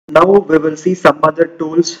Now we will see some other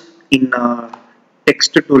tools in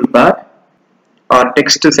text toolbar or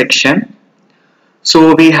text section.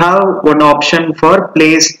 So we have one option for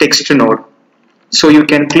place text node. So you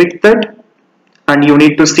can click that and you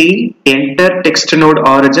need to see enter text node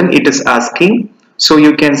origin, it is asking. So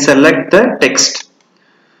you can select the text.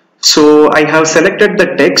 So I have selected the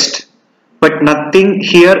text, but nothing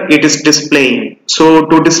here it is displaying. So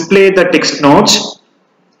to display the text nodes,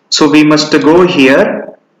 so we must go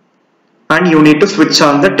here and you need to switch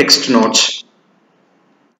on the text nodes.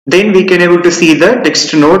 Then we can able to see the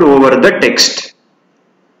text node over the text.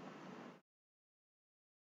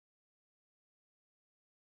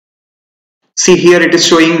 See here it is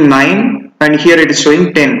showing 9 and here it is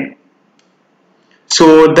showing 10.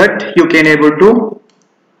 So that you can able to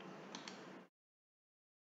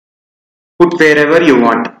put wherever you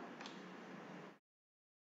want.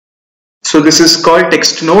 So this is called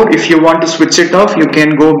text node. If you want to switch it off, you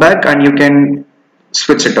can go back and you can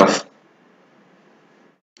switch it off.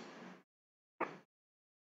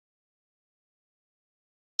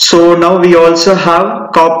 So now we also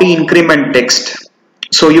have copy increment text.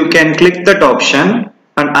 So you can click that option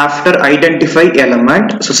and after identify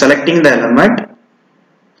element, so selecting the element,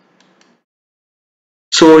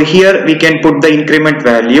 so here we can put the increment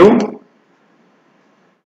value.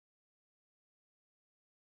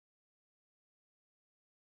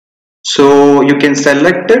 So you can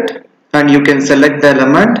select it and you can select the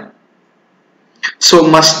element. So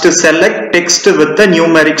must select text with the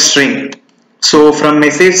numeric string. So from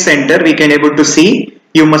message center we can able to see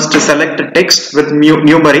you must select text with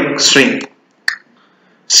numeric string.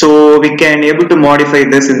 So we can able to modify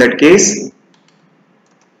this in that case.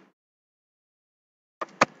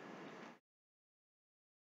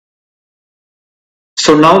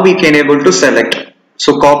 So now we can able to select.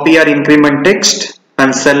 So copy or increment text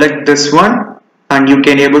and select this one and you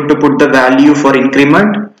can able to put the value for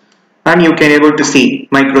increment and you can able to see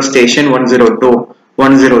microstation 102,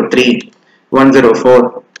 103,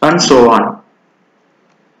 104 and so on.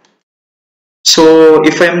 So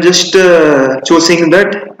if I am just choosing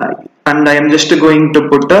that and I am just going to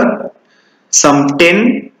put some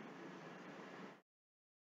 10.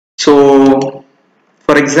 So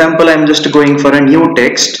for example I am just going for a new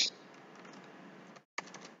text.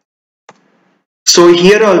 So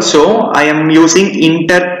here also I am using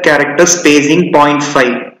inter character spacing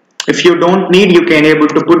 0.5. If you don't need, you can able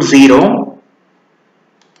to put 0.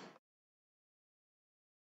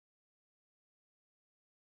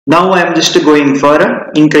 Now I am just going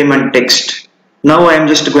for increment text. Now I am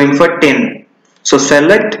just going for 10. So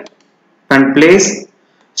select and place.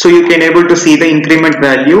 So you can able to see the increment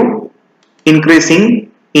value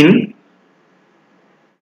increasing in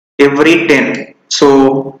every 10.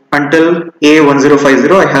 So until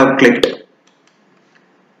A1050 I have clicked.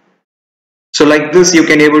 So like this you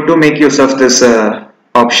can able to make use of this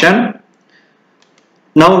option.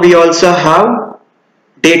 Now we also have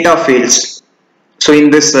data fields. So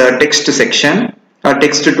in this text section or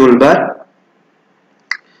text toolbar,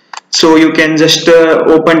 so you can just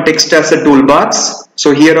open text as a toolbox.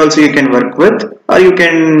 So here also you can work with, or you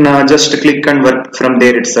can just click and work from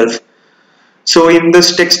there itself. So in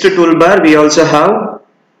this text toolbar we also have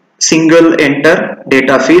single enter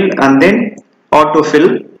data field and then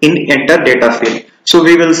autofill in enter data field. So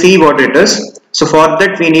we will see what it is. So for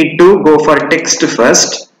that we need to go for text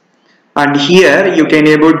first, and here you can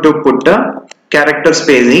able to put a character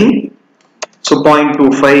spacing, so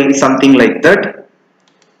 0.25 something like that.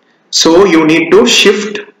 So you need to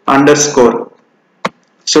shift underscore.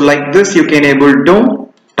 So like this you can able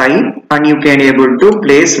to type and you can able to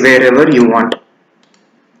place wherever you want.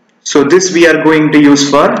 So this we are going to use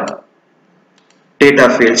for data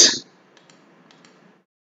fields.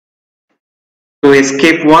 So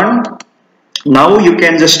escape one. Now you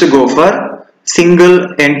can just go for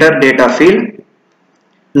single enter data field.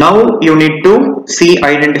 Now you need to see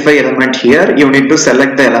identify element here. You need to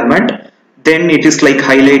select the element. Then it is like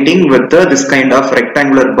highlighting with this kind of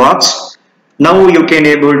rectangular box. Now you can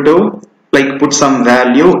able to like put some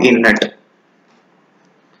value in it.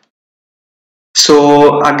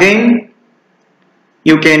 So again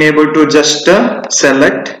you can able to just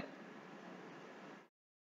select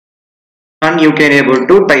and you can able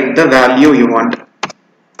to type the value you want.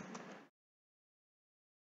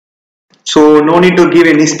 So no need to give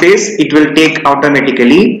any space, it will take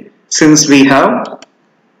automatically since we have.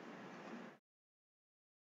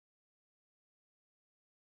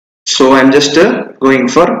 So I'm just going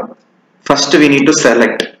for, first we need to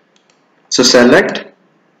select. So select,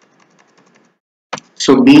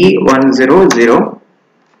 so B100,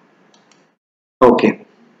 okay.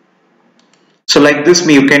 So like this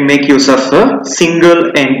you can make use of a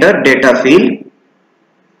single enter data field.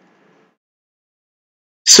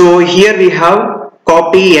 So here we have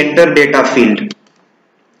copy enter data field,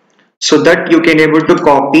 so that you can able to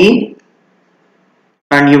copy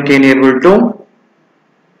and you can able to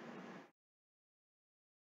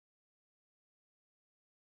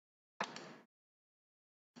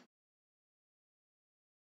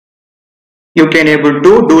able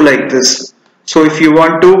to do like this. So if you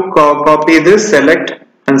want to copy this, select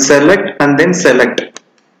and then select.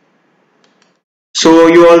 So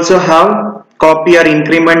you also have copy or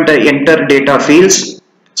increment enter data fields.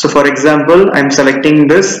 So for example, I'm selecting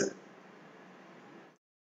this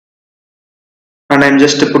and I'm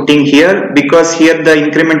just putting here, because here the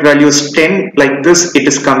increment value is 10, like this it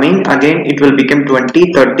is coming, again it will become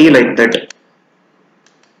 20, 30 like that.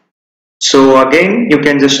 So again you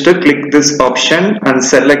can just click this option and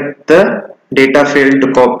select the data field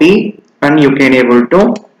to copy, and you can able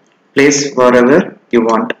to place wherever you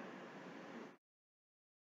want.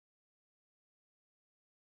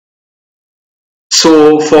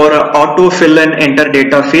 So for auto fill and enter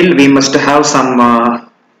data field, we must have some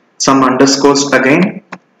underscores again.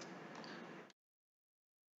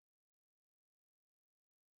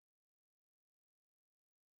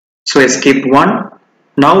 So escape one.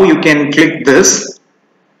 Now you can click this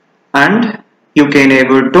and you can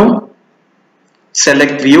able to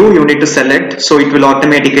select view. You need to select, so it will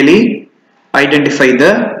automatically identify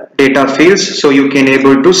the data fields, so you can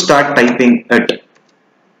able to start typing it.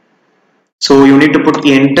 So you need to put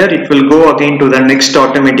enter, it will go again to the next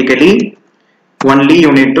automatically. Only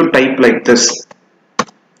you need to type like this.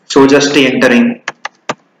 So just entering.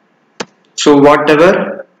 So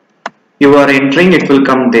whatever you are entering, it will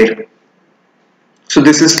come there. So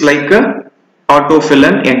this is like a autofill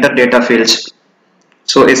and enter data fields.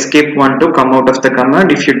 So escape one to come out of the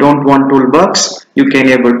command. If you don't want toolbox, you can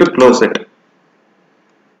able to close it.